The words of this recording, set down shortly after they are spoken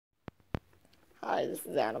Hi, this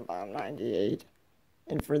is AtomBomb98,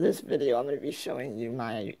 and for this video I'm going to be showing you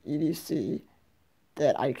my EDC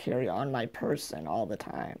that I carry on my person all the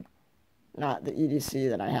time, not the EDC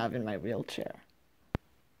that I have in my wheelchair.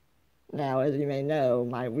 Now, as you may know,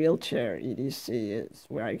 my wheelchair EDC is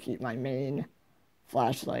where I keep my main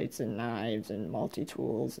flashlights and knives and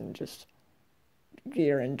multi-tools and just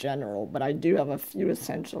gear in general, but I do have a few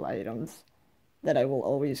essential items that I will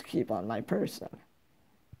always keep on my person.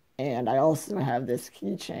 And I also have this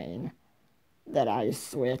keychain that I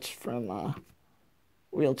switch from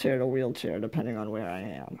wheelchair to wheelchair depending on where I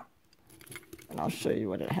am. And I'll show you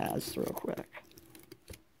what it has real quick.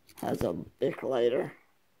 It has a Bic lighter,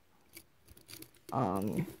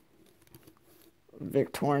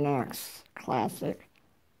 Victorinox Classic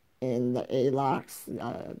in the ALOX,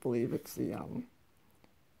 I believe it's the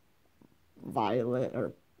violet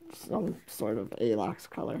or some sort of ALOX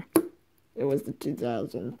color. It was the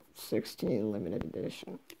 2016 limited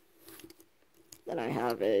edition. Then I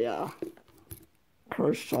have a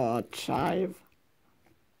Kershaw Chive.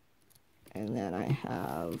 And then I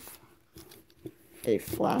have a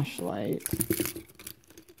flashlight.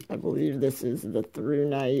 I believe this is the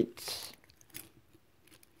ThruNite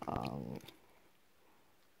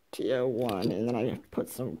TO1. And then I put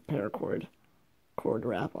some paracord cord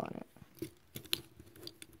wrap on it.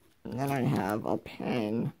 And then I have a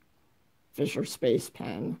pen, Fisher Space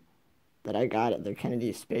Pen, that I got at the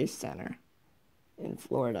Kennedy Space Center in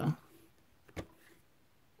Florida.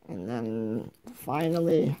 And then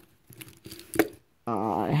finally,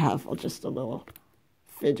 I have just a little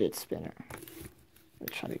fidget spinner. Let me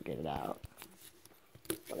try to get it out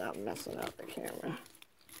without messing up the camera.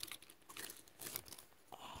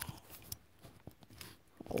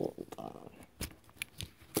 Hold on.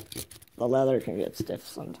 The leather can get stiff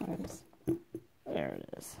sometimes. There it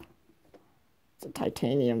is. It's a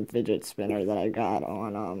titanium fidget spinner that I got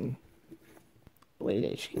on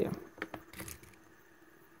Blade HQ.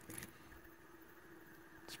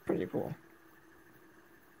 It's pretty cool.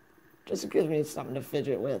 Just gives me something to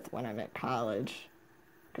fidget with when I'm at college,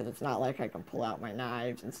 because it's not like I can pull out my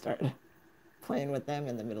knives and start playing with them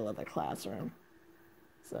in the middle of the classroom.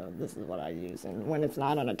 So this is what I use, and when it's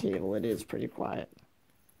not on a table, it is pretty quiet.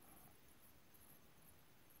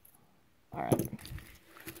 Alright.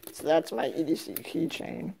 So that's my EDC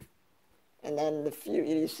keychain. And then the few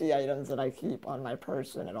EDC items that I keep on my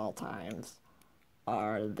person at all times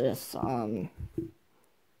are this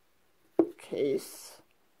case,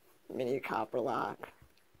 mini copper lock.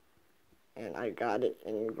 And I got it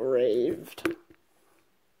engraved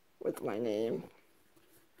with my name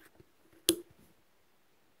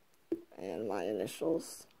and my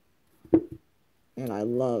initials. And I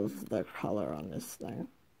love the color on this thing.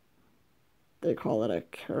 They call it a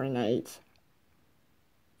Kieranite,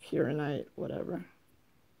 whatever.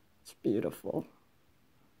 It's beautiful.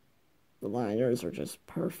 The liners are just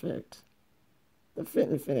perfect. The fit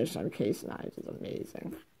and finish on case knives is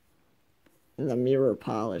amazing. And the mirror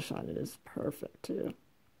polish on it is perfect too.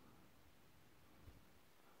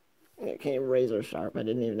 And it came razor sharp. I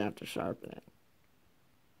didn't even have to sharpen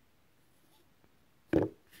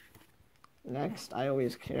it. Next, I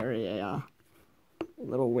always carry a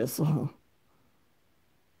little whistle.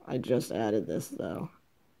 I just added this, though,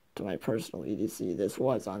 to my personal EDC. This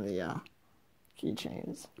was on the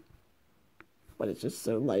keychains, but it's just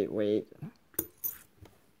so lightweight.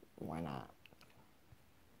 Why not?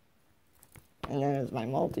 And then as my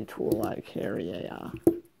multi-tool, I carry a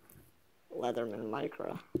Leatherman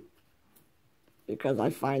Micra, because I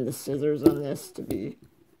find the scissors on this to be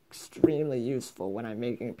extremely useful when I'm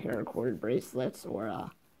making paracord bracelets or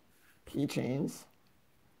keychains.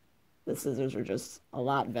 The scissors are just a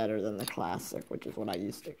lot better than the classic, which is what I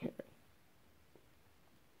used to carry.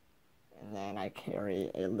 And then I carry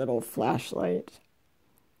a little flashlight.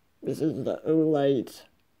 This is the Olight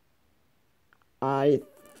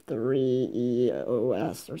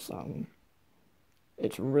i3EOS or something.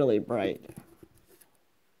 It's really bright.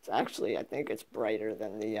 It's actually, I think it's brighter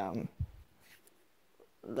than the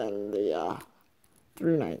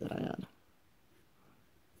ThruNite that I had.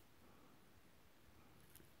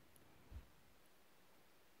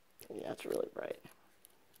 Yeah, it's really bright.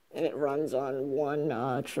 And it runs on one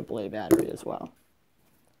AAA battery as well.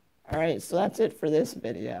 Alright, so that's it for this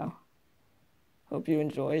video. Hope you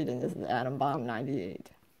enjoyed, and this is AtomBomb98.